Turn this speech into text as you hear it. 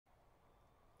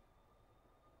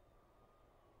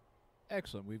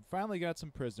Excellent. We've finally got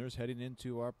some prisoners heading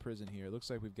into our prison here. Looks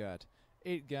like we've got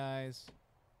 8 guys,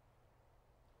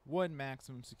 1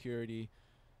 maximum security,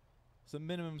 some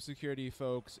minimum security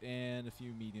folks, and a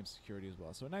few medium security as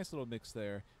well. So a nice little mix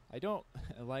there. I don't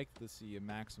like to see a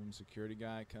maximum security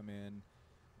guy come in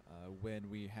when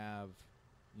we have,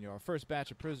 our first batch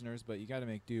of prisoners, but you got to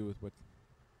make do with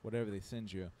whatever they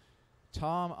send you.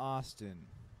 Tom Austin,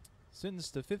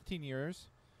 sentenced to 15 years.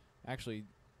 Actually,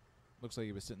 looks like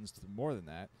he was sentenced to more than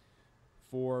that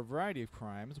for a variety of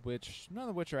crimes, which none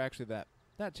of which are actually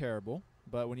that terrible.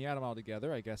 But when you add them all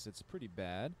together, I guess it's pretty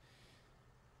bad.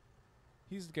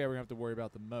 He's the guy we're going to have to worry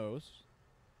about the most.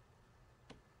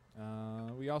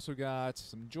 We also got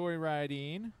some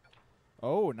joyriding.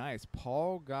 Oh, nice.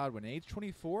 Paul Godwin, age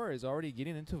 24, is already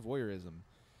getting into voyeurism.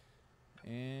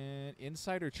 And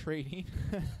insider trading.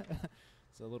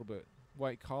 It's a little bit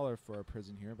white collar for our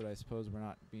prison here, but I suppose we're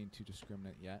not being too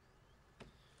discriminate yet.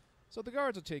 So the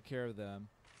guards will take care of them.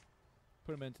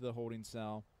 Put them into the holding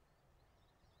cell.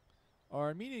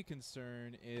 Our immediate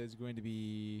concern is going to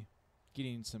be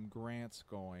getting some grants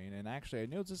going. And actually, I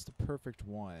know this is the perfect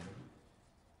one.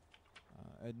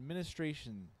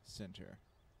 Administration Center.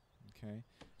 Okay.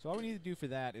 So all we need to do for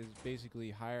that is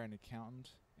basically hire an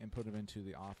accountant and put him into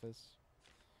the office.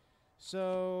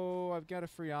 So I've got a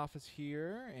free office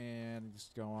here, and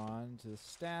just go on to the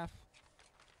staff.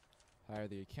 Hire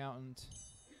the accountant.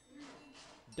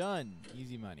 Done.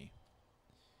 Easy money.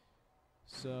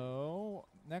 So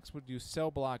next we'll do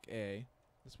cell block A.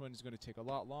 This one is going to take a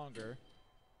lot longer,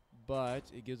 but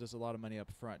it gives us a lot of money up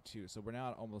front too. So we're now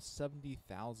at almost $70,000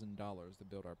 to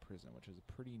build our prison, which is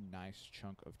a pretty nice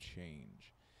chunk of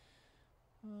change.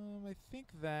 I think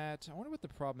that I wonder what the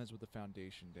problem is with the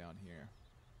foundation down here.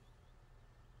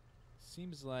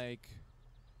 Seems like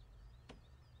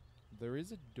there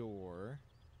is a door.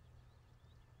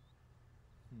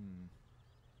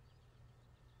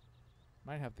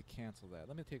 Might have to cancel that.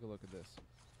 Let me take a look at this.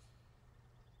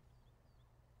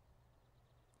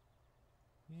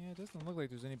 Yeah, it doesn't look like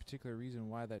there's any particular reason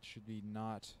why that should be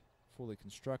not fully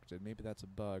constructed. Maybe that's a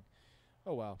bug.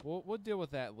 Oh well, we'll deal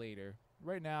with that later.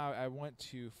 Right now, I want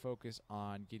to focus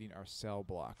on getting our cell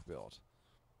block built.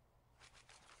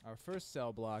 Our first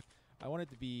cell block, I want it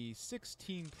to be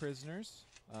 16 prisoners,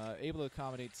 able to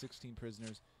accommodate 16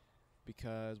 prisoners,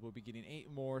 because we'll be getting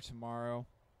 8 more tomorrow.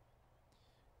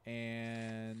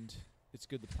 And it's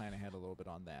good to plan ahead a little bit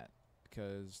on that,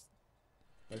 because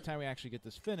by the time we actually get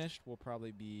this finished, we'll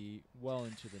probably be well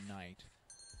into the night.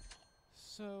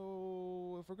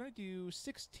 So if we're going to do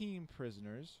 16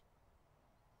 prisoners,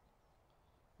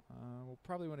 we'll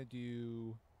probably want to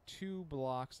do 2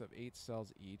 blocks of 8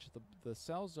 cells each. The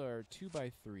cells are 2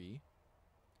 by 3.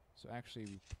 So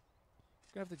actually,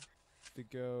 we're going to have to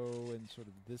go in sort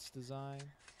of this design.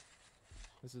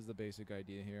 This is the basic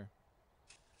idea here.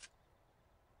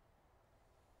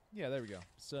 Yeah, there we go.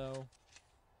 So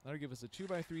that'll give us a 2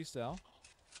 by 3 cell.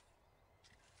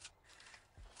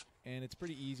 And it's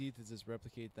pretty easy to just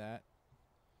replicate that.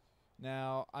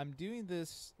 Now, I'm doing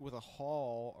this with a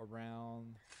hall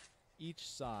around each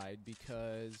side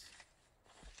because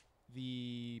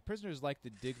the prisoners like to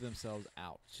dig themselves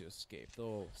out to escape.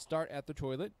 They'll start at the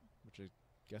toilet, which I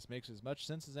guess makes as much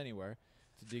sense as anywhere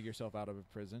to dig yourself out of a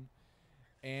prison,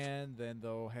 and then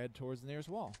they'll head towards the nearest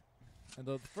wall. And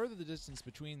the further the distance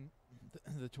between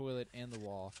the toilet and the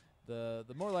wall, the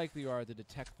more likely you are to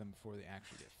detect them before they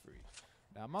actually get free.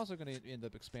 Now, I'm also going to end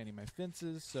up expanding my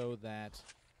fences so that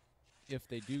if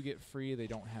they do get free, they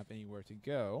don't have anywhere to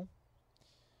go.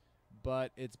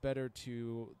 But it's better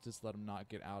to just let them not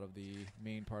get out of the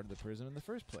main part of the prison in the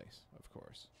first place, of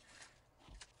course.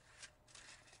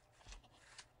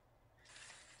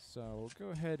 So we'll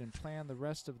go ahead and plan the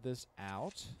rest of this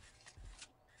out.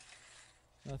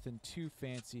 Nothing too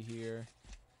fancy here.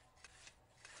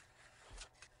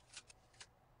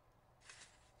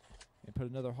 And put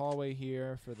another hallway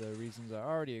here for the reasons I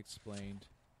already explained.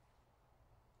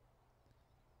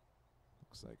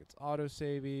 Looks like it's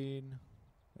auto-saving.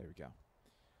 There we go.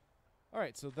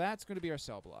 Alright, so that's going to be our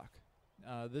cell block.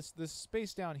 This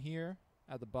space down here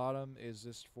at the bottom is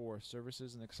just for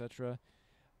services and etc.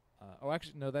 Oh,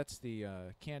 actually, no, that's the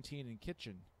canteen and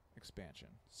kitchen expansion.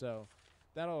 So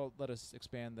that'll let us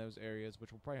expand those areas,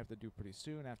 which we'll probably have to do pretty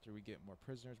soon after we get more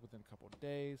prisoners within a couple of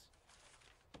days.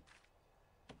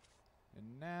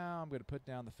 And now I'm going to put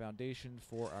down the foundation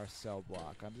for our cell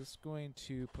block. I'm just going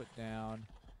to put down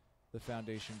the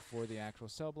foundation for the actual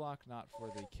cell block, not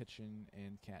for the kitchen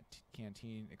and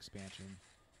canteen expansion.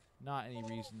 Not any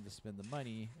reason to spend the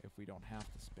money if we don't have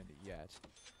to spend it yet.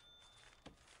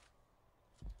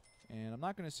 And I'm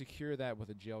not going to secure that with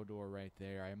a jail door right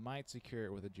there. I might secure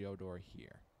it with a jail door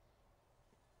here.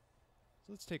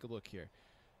 So let's take a look here.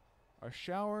 Our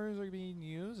showers are being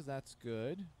used. That's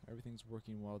good. Everything's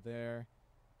working well there.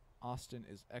 Austin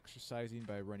is exercising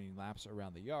by running laps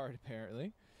around the yard,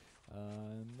 apparently.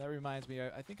 That reminds me,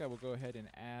 I think I will go ahead and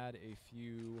add a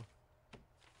few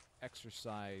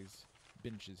exercise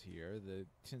benches here. That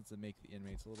tends to make the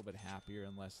inmates a little bit happier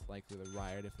and less likely to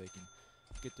riot if they can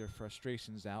get their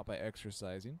frustrations out by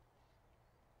exercising.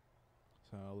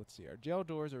 So let's see. Our jail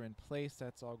doors are in place.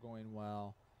 That's all going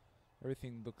well.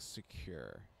 Everything looks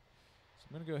secure. So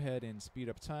I'm going to go ahead and speed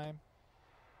up time.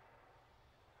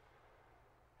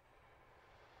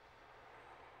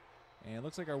 And it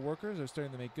looks like our workers are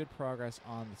starting to make good progress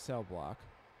on the cell block.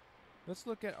 Let's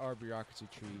look at our bureaucracy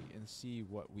tree and see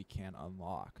what we can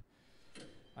unlock.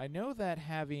 I know that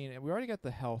we already got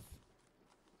the health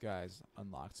guys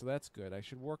unlocked, so that's good. I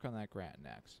should work on that grant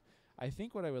next. I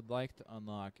think what I would like to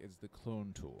unlock is the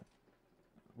clone tool,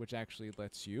 which actually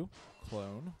lets you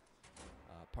clone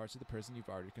parts of the prison you've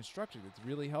already constructed. It's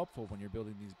really helpful when you're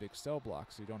building these big cell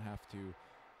blocks, so you don't have to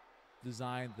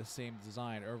design the same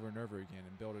design over and over again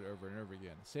and build it over and over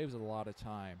again. It saves a lot of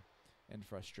time and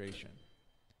frustration.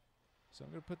 So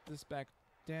I'm going to put this back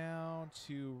down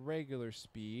to regular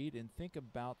speed and think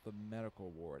about the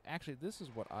medical ward. Actually, this is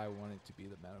what I want it to be,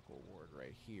 the medical ward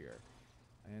right here.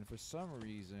 And for some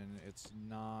reason, it's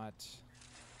not...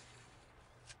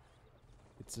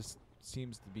 It just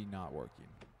seems to be not working.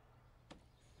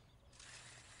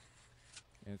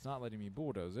 And it's not letting me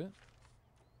bulldoze it,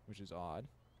 which is odd.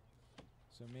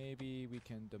 So maybe we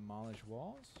can demolish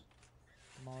walls?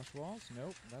 Demolish walls?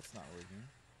 Nope, that's not working.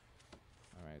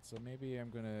 Alright, so maybe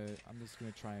I'm just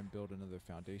gonna try and build another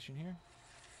foundation here.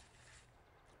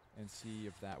 And see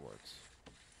if that works.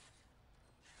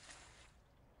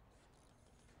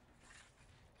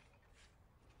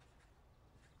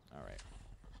 Alright.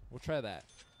 We'll try that.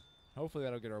 Hopefully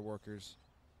that'll get our workers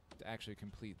to actually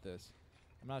complete this.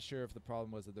 I'm not sure if the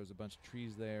problem was that there's a bunch of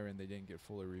trees there and they didn't get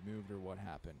fully removed or what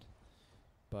happened.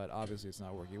 But obviously it's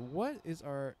not working. What is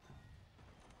our...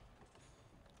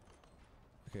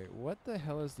 Okay, what the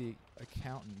hell is the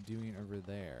accountant doing over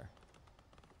there?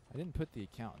 I didn't put the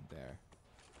accountant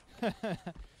there.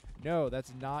 No,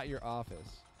 that's not your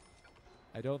office.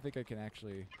 I don't think I can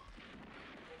actually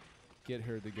get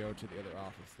her to go to the other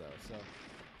office, though. So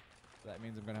that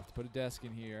means I'm going to have to put a desk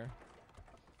in here.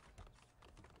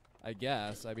 I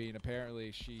guess. I mean,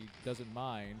 apparently she doesn't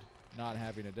mind not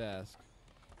having a desk.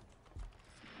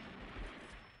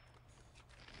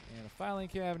 And a filing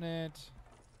cabinet.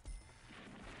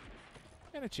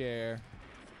 And a chair.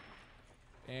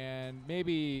 And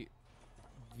maybe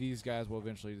these guys will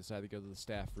eventually decide to go to the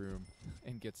staff room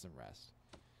and get some rest.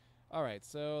 Alright,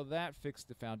 so that fixed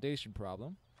the foundation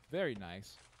problem. Very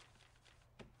nice.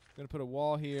 I'm going to put a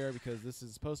wall here because this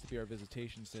is supposed to be our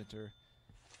visitation center.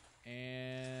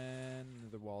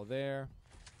 And the wall there.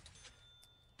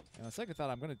 And on second thought,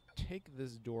 I'm going to take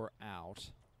this door out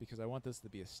because I want this to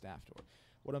be a staff door.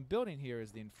 What I'm building here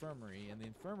is the infirmary, and the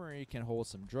infirmary can hold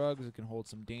some drugs, it can hold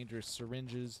some dangerous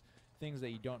syringes, things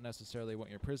that you don't necessarily want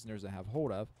your prisoners to have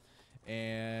hold of.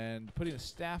 And putting a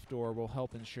staff door will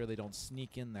help ensure they don't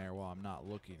sneak in there while I'm not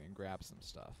looking and grab some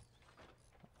stuff.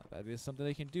 That is something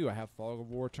they can do. I have fog of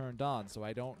war turned on, so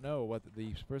I don't know what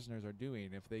these prisoners are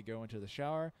doing. If they go into the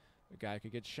shower, the guy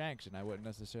could get shanked, and I wouldn't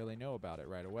necessarily know about it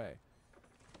right away.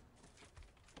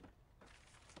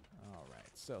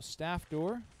 Alright, so staff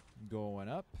door going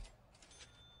up.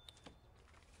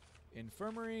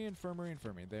 Infirmary, infirmary,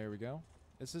 infirmary. There we go.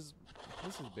 This is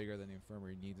bigger than the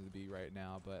infirmary needs to be right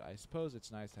now, but I suppose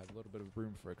it's nice to have a little bit of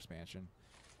room for expansion.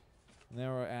 And then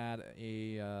we'll add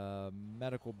a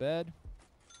medical bed.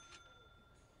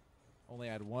 Only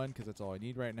add one because that's all I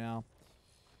need right now.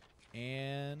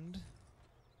 And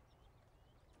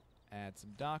add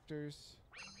some doctors.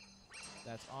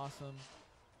 That's awesome.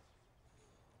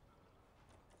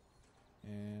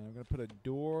 And I'm going to put a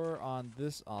door on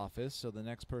this office so the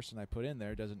next person I put in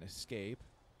there doesn't escape.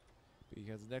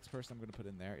 Because the next person I'm going to put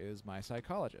in there is my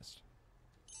psychologist.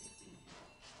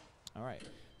 Alright.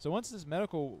 So once this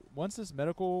medical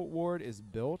ward is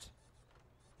built,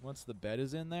 once the bed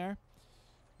is in there,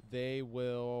 they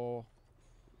will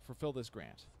fulfill this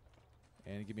grant.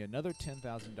 And give me another $10,000.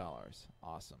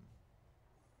 Awesome.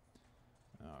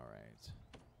 Alright.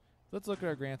 Let's look at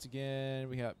our grants again.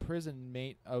 We have prison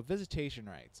mate. Oh, visitation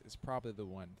rights is probably the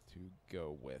one to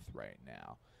go with right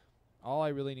now. All I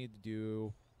really need to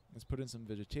do is put in some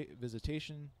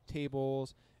visitation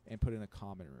tables and put in a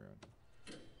common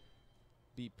room.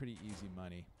 Be pretty easy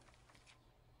money.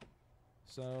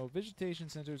 So visitation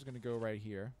center is going to go right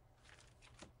here.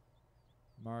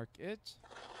 Mark it.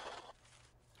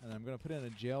 And I'm going to put in a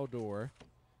jail door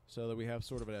so that we have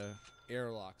sort of an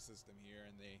airlock system here,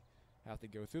 and they have to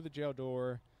go through the jail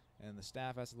door, and the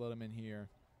staff has to let them in here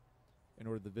in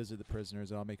order to visit the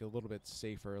prisoners. I'll make it a little bit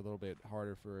safer, a little bit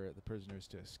harder for the prisoners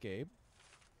to escape.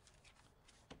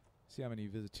 See how many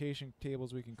visitation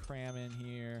tables we can cram in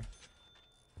here.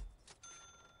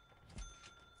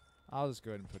 I'll just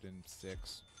go ahead and put in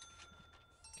 6.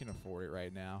 Can afford it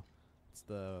right now. It's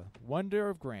the wonder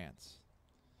of grants.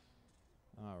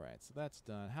 Alright, so that's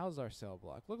done. How's our cell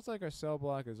block? Looks like our cell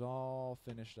block is all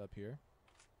finished up here.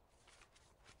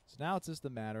 So now it's just a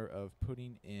matter of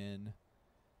putting in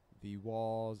the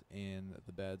walls and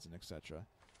the beds and etc.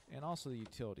 And also the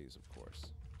utilities, of course.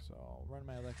 So I'll run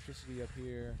my electricity up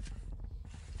here.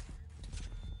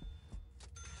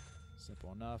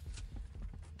 Simple enough.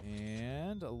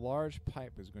 And a large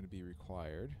pipe is going to be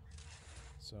required.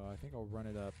 So I think I'll run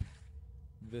it up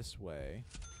this way.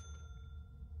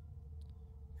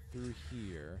 Through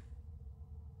here.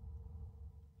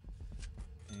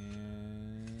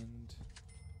 And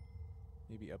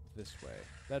maybe up this way.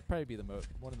 That'd probably be the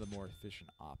one of the more efficient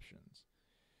options.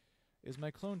 Is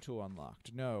my clone tool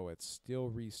unlocked? No, it's still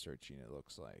researching, it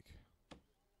looks like.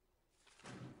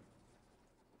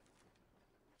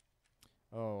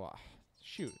 Oh,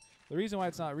 shoot. The reason why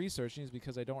it's not researching is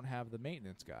because I don't have the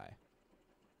maintenance guy.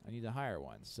 I need to hire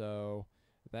one. So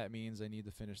that means I need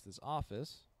to finish this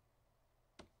office.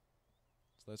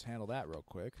 So let's handle that real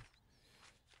quick.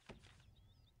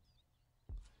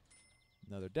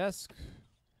 Another desk.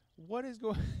 What is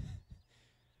going?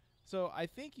 So I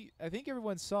think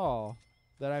everyone saw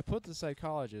that I put the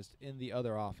psychologist in the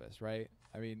other office, right?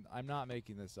 I mean, I'm not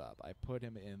making this up. I put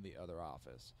him in the other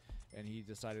office, and he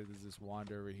decided to just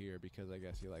wander over here because I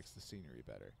guess he likes the scenery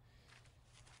better.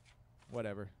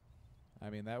 Whatever. I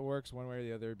mean, that works one way or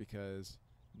the other because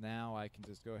now I can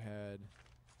just go ahead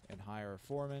and hire a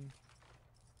foreman,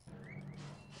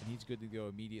 and he's good to go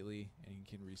immediately, and he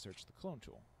can research the clone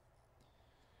tool.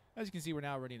 As you can see, we're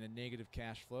now running a negative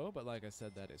cash flow, but like I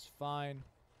said, that is fine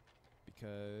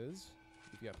because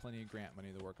we've got plenty of grant money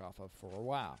to work off of for a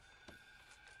while.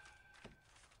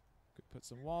 Could put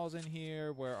some walls in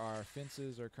here where our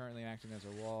fences are currently acting as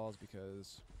our walls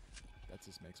because that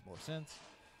just makes more sense.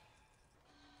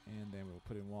 And then we'll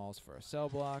put in walls for our cell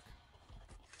block.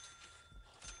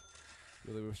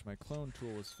 Really wish my clone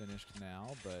tool was finished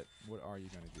now, but what are you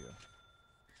going to do?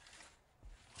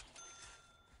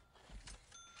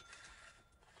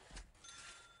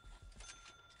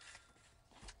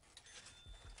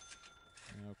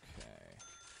 Okay.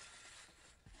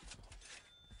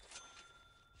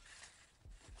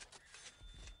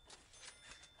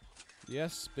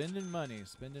 Yes, spending money,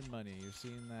 spending money. You're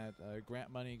seeing that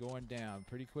grant money going down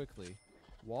pretty quickly.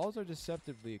 Walls are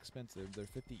deceptively expensive. They're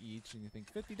 50 each, and you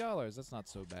think $50, that's not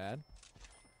so bad.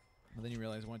 But then you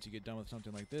realize once you get done with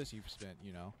something like this, you've spent,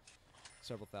 you know,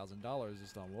 several $1,000s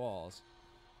just on walls.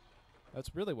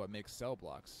 That's really what makes cell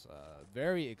blocks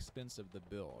very expensive to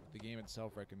build. The game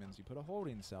itself recommends you put a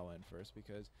holding cell in first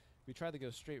because if you try to go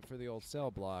straight for the old cell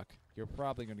block, you're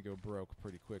probably going to go broke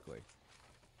pretty quickly.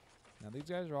 Now these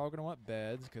guys are all going to want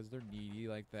beds because they're needy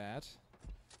like that.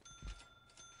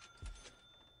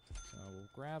 So we'll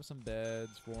grab some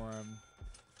beds for them.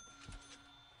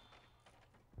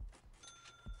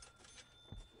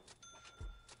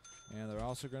 And they're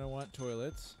also going to want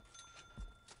toilets.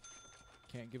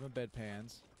 Can't give them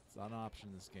bedpans. It's not an option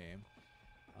in this game.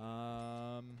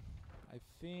 I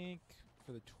think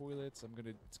for the toilets,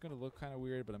 it's gonna look kind of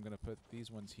weird, but I'm gonna put these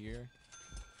ones here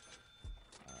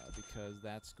because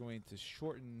that's going to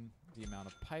shorten the amount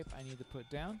of pipe I need to put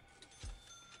down,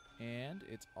 and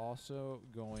it's also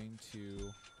going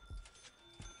to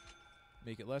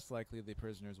make it less likely the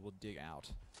prisoners will dig out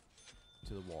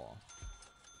to the wall.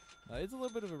 It's a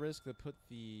little bit of a risk to put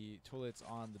the toilets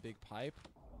on the big pipe.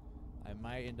 I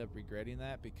might end up regretting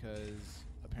that because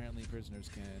apparently prisoners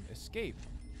can escape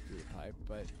through the pipe,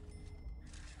 but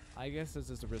I guess this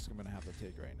is a risk I'm going to have to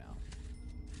take right now.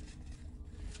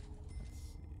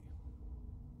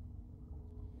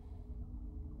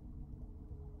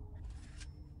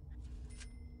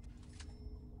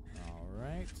 Let's see.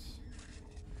 Alright.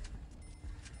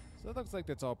 So it looks like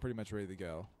that's all pretty much ready to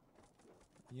go.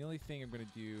 The only thing I'm going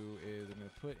to do is I'm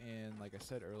going to put in, like I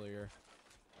said earlier,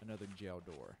 another jail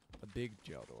door. A big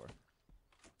jail door.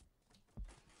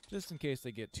 Just in case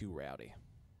they get too rowdy.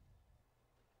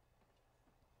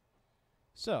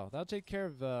 So, that'll take care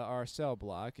of our cell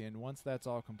block, and once that's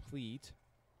all complete,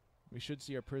 we should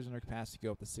see our prisoner capacity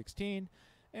go up to 16,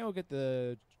 and we'll get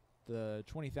the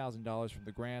 $20,000 from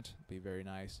the grant. Be very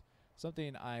nice.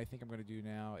 Something I think I'm going to do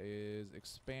now is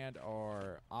expand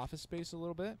our office space a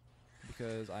little bit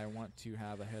because I want to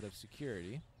have a head of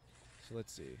security. So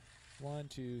let's see. 1,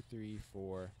 2, 3,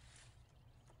 4.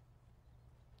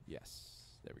 Yes,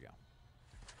 there we go.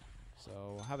 So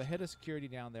I'll have a head of security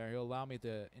down there. He'll allow me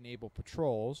to enable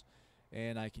patrols,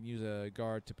 and I can use a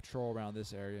guard to patrol around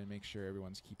this area and make sure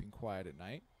everyone's keeping quiet at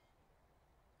night.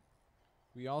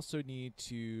 We also need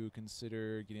to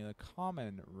consider getting a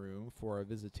common room for our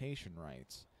visitation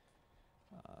rights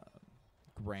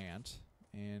grant.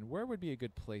 And where would be a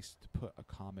good place to put a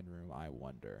common room, I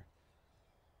wonder?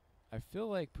 I feel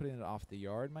like putting it off the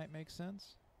yard might make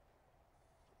sense.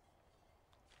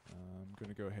 I'm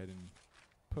going to go ahead and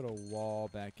put a wall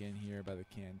back in here by the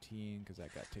canteen because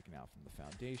that got taken out from the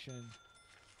foundation.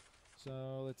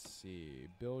 So let's see.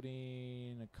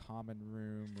 Building a common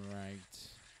room right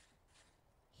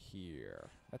here.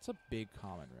 That's a big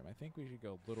common room. I think we should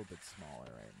go a little bit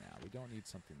smaller right now. We don't need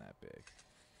something that big.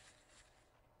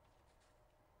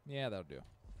 Yeah, that'll do.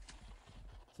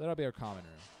 So that'll be our common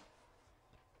room.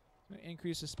 I'm going to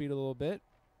increase the speed a little bit.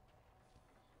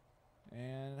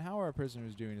 And how are our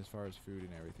prisoners doing as far as food and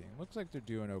everything? Looks like they're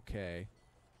doing okay.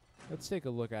 Let's take a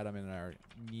look at them in our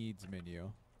needs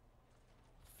menu.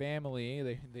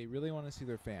 Family, they really want to see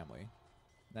their family.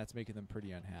 That's making them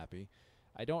pretty unhappy.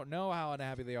 I don't know how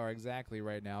unhappy they are exactly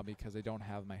right now because I don't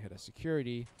have my head of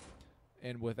security.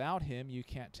 And without him, you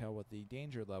can't tell what the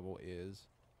danger level is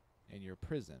in your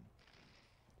prison.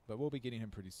 But we'll be getting him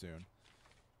pretty soon.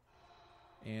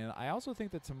 And I also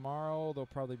think that tomorrow there'll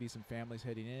probably be some families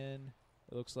heading in.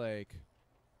 It looks like,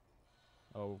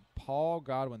 oh, Paul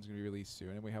Godwin's going to be released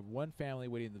soon. And we have one family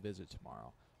waiting to visit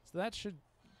tomorrow. So that should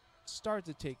start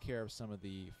to take care of some of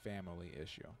the family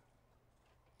issue.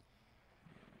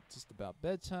 It's just about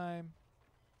bedtime.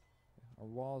 Our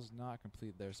wall's not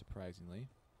complete there, surprisingly.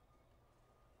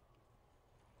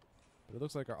 But it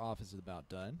looks like our office is about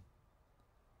done.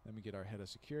 Then we get our head of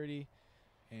security.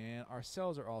 And our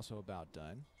cells are also about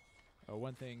done.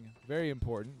 One thing very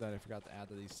important that I forgot to add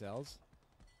to these cells.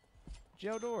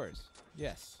 Jail doors.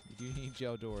 Yes, you do need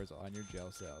jail doors on your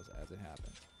jail cells as it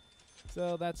happens.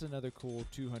 So that's another cool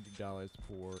 $200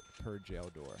 per jail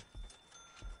door.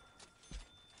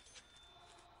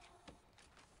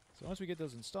 So once we get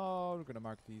those installed, we're going to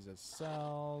mark these as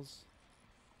cells.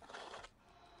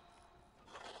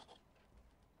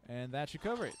 And that should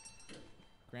cover it.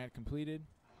 Grant completed.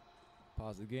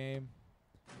 Pause the game.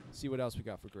 See what else we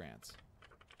got for grants.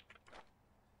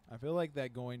 I feel like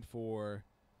that going for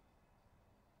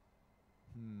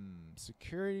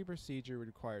security procedure would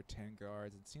require 10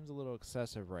 guards. It seems a little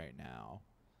excessive right now.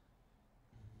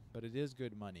 But it is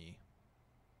good money.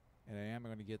 And I am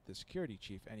going to get the security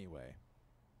chief anyway.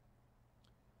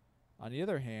 On the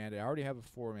other hand, I already have a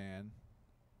foreman.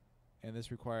 And this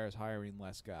requires hiring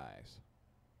less guys.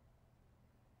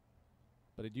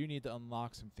 But I do need to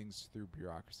unlock some things through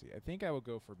bureaucracy. I think I will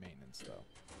go for maintenance, though.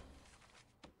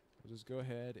 We'll just go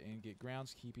ahead and get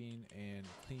groundskeeping and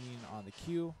cleaning on the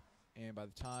queue. And by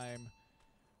the time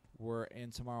we're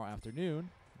in tomorrow afternoon,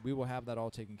 we will have that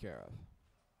all taken care of.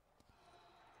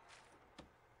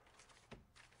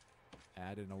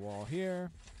 Add in a wall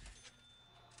here.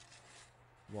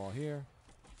 Wall here.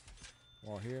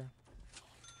 Wall here.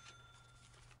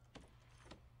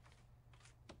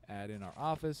 Add in our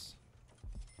office.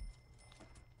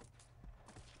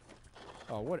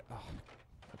 Oh, what? Oh,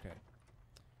 okay.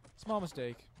 Small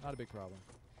mistake. Not a big problem.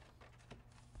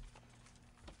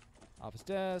 Office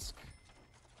desk.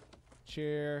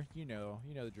 Chair. You know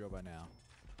the drill by now.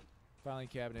 Filing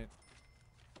cabinet.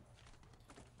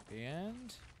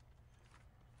 And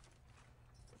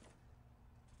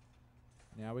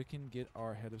now we can get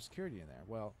our head of security in there.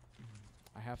 Well,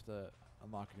 I have to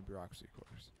unlock it in bureaucracy, of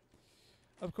course.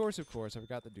 Of course. I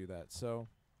forgot to do that. So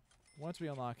once we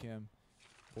unlock him,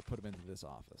 we'll put him into this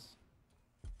office.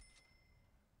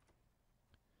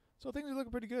 So things are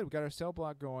looking pretty good. We got our cell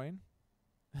block going.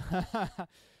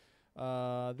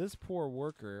 This poor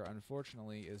worker,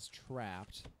 unfortunately, is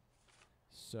trapped.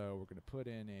 So we're going to put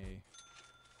in a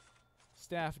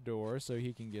staff door so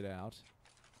he can get out.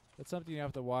 That's something you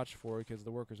have to watch for because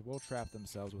the workers will trap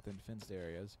themselves within fenced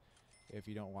areas if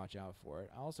you don't watch out for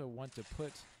it. I also want to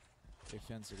put a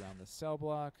fence around the cell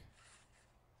block.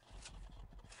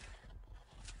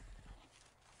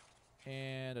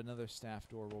 And another staff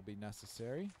door will be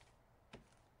necessary.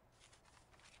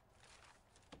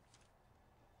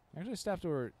 Actually, a staff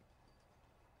door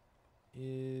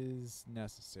is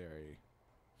necessary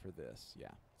for this.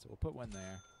 Yeah, so we'll put one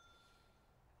there.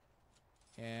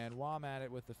 And while I'm at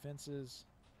it with the fences,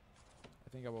 I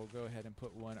think I will go ahead and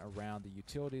put one around the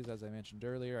utilities, as I mentioned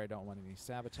earlier. I don't want any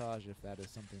sabotage if that is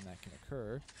something that can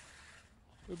occur.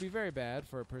 It would be very bad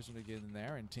for a person to get in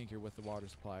there and tinker with the water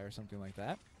supply or something like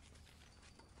that.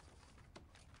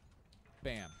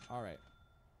 Bam. All right.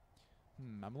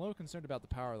 I'm a little concerned about the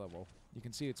power level. You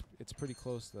can see it's pretty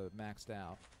close to maxed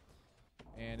out.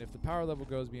 And if the power level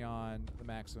goes beyond the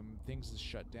maximum, things just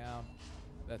shut down.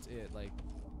 That's it. Like,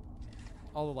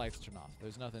 all the lights turn off.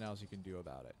 There's nothing else you can do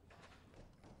about it.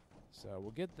 So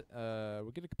we'll get a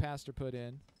capacitor put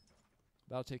in.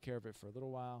 That'll take care of it for a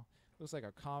little while. Looks like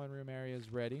our common room area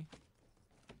is ready.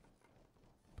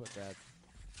 Put that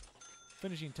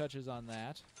finishing touches on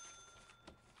that.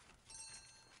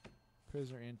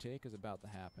 Prisoner intake is about to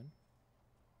happen.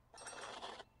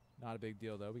 Not a big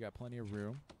deal, though. We got plenty of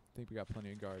room. I think we got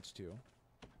plenty of guards, too.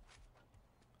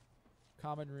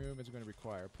 Common room is going to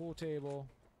require a pool table.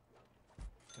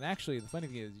 And actually, the funny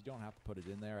thing is you don't have to put it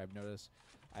in there. I've noticed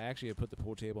I actually have put the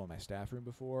pool table in my staff room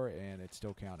before, and it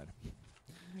still counted.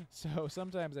 So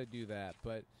sometimes I do that,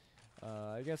 but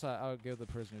I guess I'll give the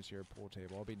prisoners here a pool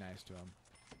table. I'll be nice to them.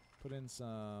 Put in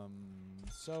some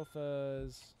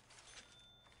sofas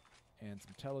and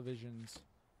some televisions.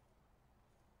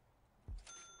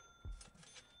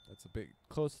 That's a bit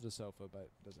close to the sofa, but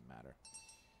it doesn't matter.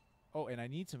 Oh, and I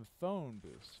need some phone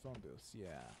booths. Phone booths,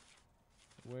 yeah.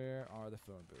 Where are the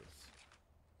phone booths?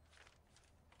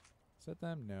 Is that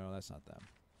them? No, that's not them.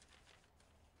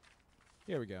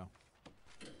 Here we go.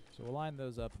 So we'll line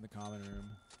those up in the common room.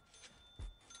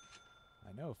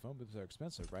 I know, phone booths are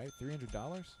expensive, right? $300?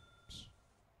 Psst.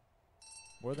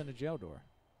 More than a jail door.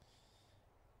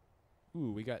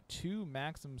 Ooh, we got 2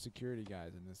 maximum security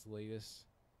guys in this latest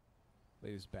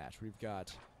batch. We've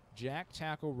got Jack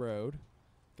Tackle Road.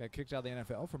 Got kicked out of the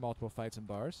NFL for multiple fights in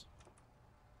bars.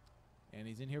 And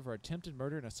he's in here for attempted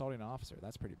murder and assaulting an officer.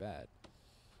 That's pretty bad.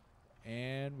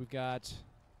 And we've got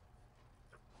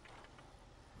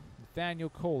Nathaniel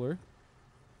Kohler,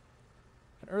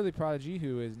 an early prodigy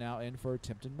who is now in for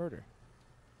attempted murder.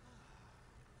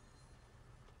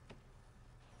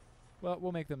 Well,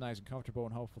 we'll make them nice and comfortable,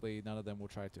 and hopefully none of them will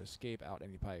try to escape out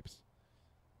any pipes.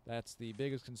 That's the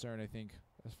biggest concern, I think,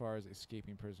 as far as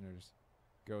escaping prisoners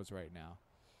goes right now.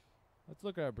 Let's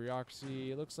look at our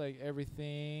bureaucracy. It looks like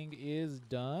everything is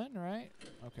done, right?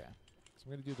 Okay. So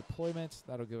I'm going to do deployments.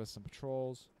 That'll give us some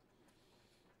patrols.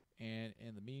 And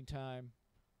in the meantime,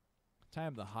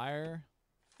 time to hire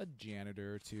a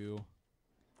janitor or two.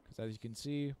 Because as you can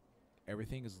see,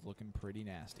 everything is looking pretty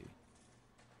nasty.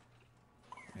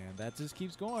 And that just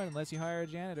keeps going unless you hire a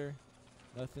janitor.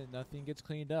 Nothing gets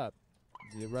cleaned up.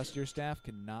 The rest of your staff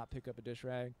cannot pick up a dish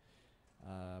rag.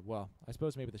 Well, I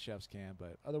suppose maybe the chefs can,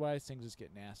 but otherwise things just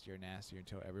get nastier and nastier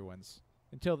until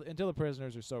the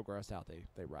prisoners are so grossed out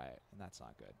they riot, and that's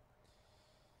not good.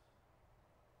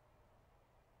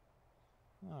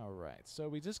 All right, so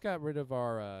we just got rid of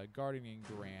our gardening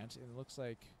grant, and it looks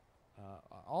like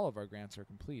all of our grants are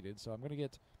completed. So I'm going to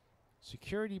get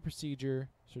security procedure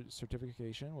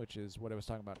certification, which is what I was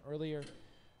talking about earlier.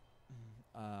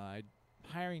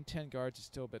 Hiring 10 guards is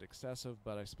still a bit excessive,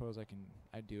 but I suppose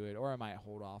I do it, or I might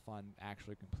hold off on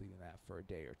actually completing that for a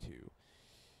day or two.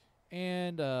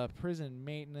 And prison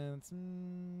maintenance,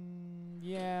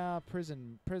 yeah,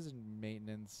 prison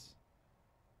maintenance,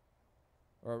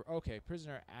 or okay,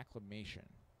 prisoner acclimation.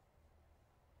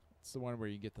 It's the one where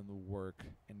you get them to work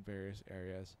in various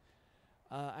areas.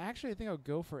 Actually, I think I'll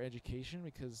go for education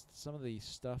because some of the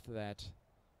stuff that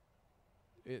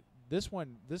this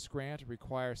grant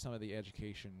requires some of the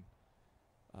education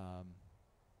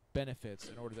benefits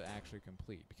in order to actually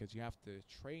complete, because you have to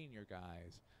train your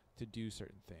guys to do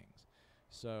certain things.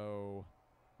 So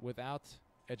without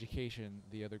education,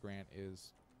 the other grant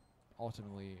is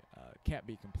ultimately can't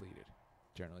be completed,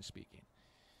 generally speaking.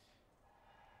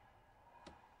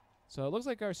 So it looks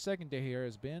like our second day here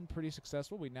has been pretty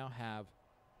successful. We now have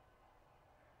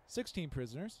 16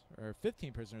 prisoners, or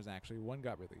 15 prisoners actually. One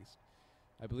got released.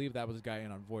 I believe that was a guy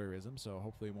in on voyeurism, so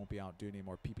hopefully he won't be out doing any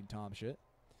more peeping Tom shit.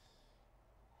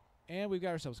 And we've got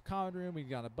ourselves a common room, we've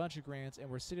got a bunch of grants, and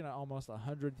we're sitting at almost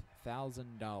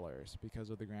 $100,000 because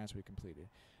of the grants we completed.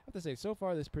 I have to say, so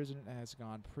far this prison has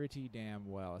gone pretty damn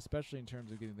well, especially in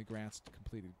terms of getting the grants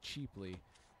completed cheaply.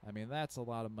 I mean, that's a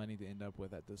lot of money to end up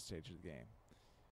with at this stage of the game.